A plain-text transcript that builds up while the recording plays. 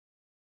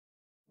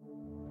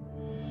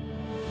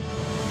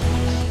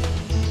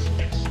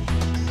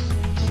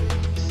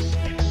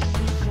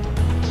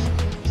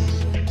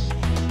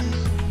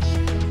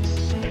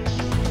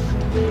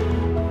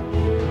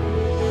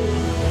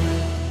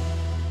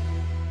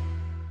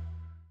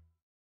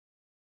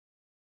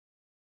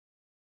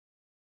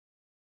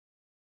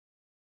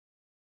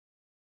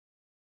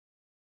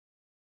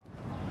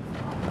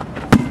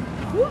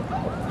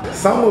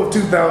Summer of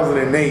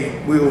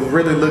 2008, we were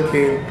really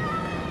looking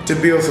to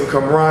build some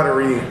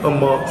camaraderie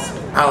amongst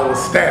our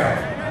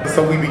staff.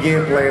 So we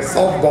began playing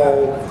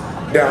softball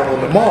down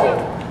on the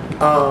mall.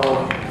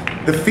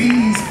 The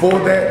fees for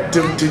that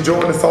to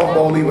join the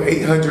softball league were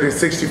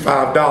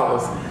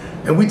 $865,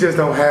 and we just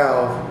don't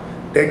have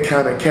that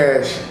kind of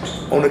cash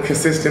on a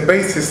consistent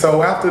basis.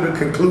 So after the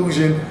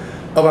conclusion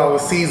of our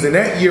season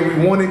that year, we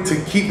wanted to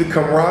keep the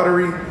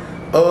camaraderie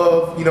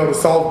of the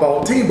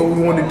softball team, but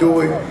we wanted to do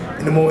it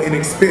in a more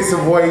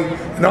inexpensive way,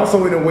 and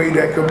also in a way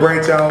that could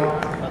branch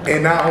out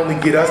and not only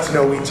get us to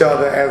know each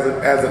other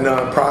as a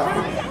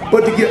nonprofit,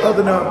 but to get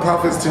other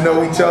nonprofits to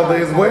know each other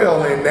as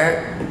well. And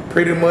that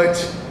pretty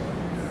much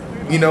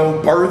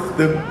birthed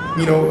the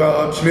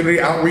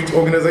community outreach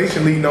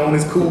organization league known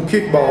as Cool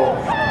Kickball.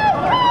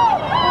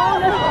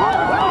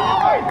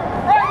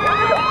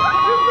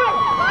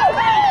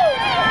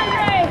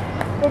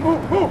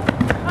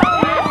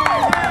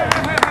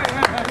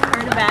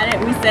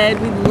 We said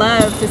we'd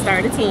love to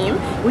start a team.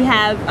 We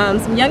have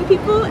some young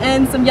people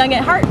and some young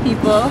at heart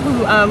people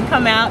who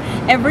come out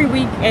every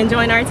week and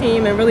join our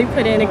team and really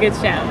put in a good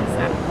show.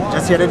 So.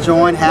 Just here to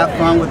join, have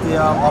fun with the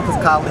office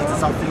colleagues and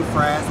some few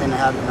friends, and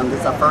have this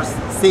is our first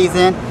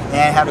season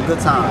and have a good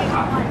time.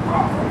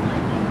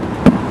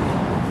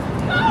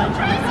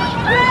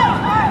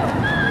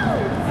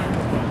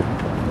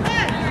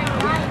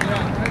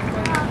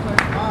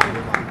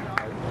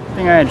 The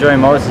thing I enjoy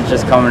most is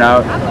just coming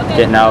out,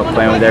 getting out,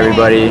 playing with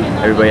everybody.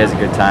 Everybody has a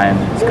good time.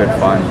 It's good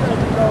fun.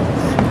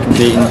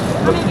 Competing. A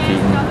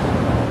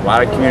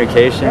lot of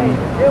communication.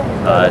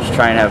 Just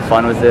trying to have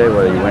fun with it,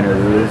 whether you win or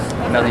lose.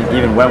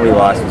 Even when we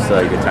lost, we still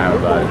had a good time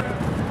about it.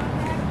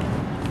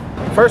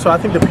 First of all,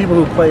 I think the people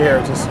who play here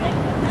are just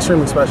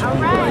extremely special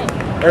people.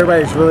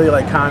 Everybody's really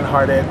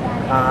kind-hearted.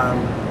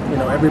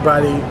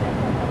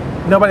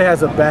 Nobody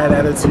has a bad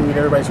attitude.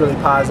 Everybody's really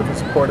positive and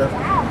supportive.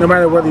 No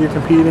matter whether you're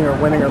competing or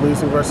winning or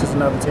losing versus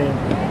another team,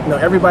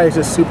 everybody's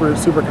just super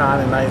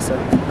kind and nice.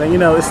 And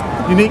it's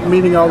unique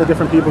meeting all the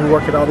different people who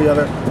work at all the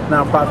other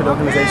nonprofit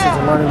organizations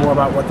and learning more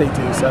about what they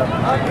do. So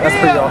that's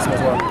pretty awesome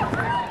as well.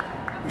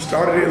 We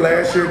started it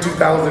last year,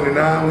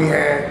 2009. We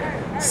had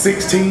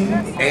 6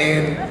 teams,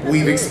 and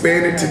we've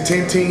expanded to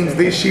 10 teams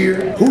this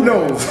year. Who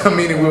knows how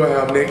many we'll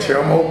have next year?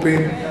 I'm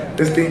hoping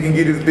this thing can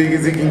get as big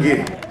as it can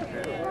get.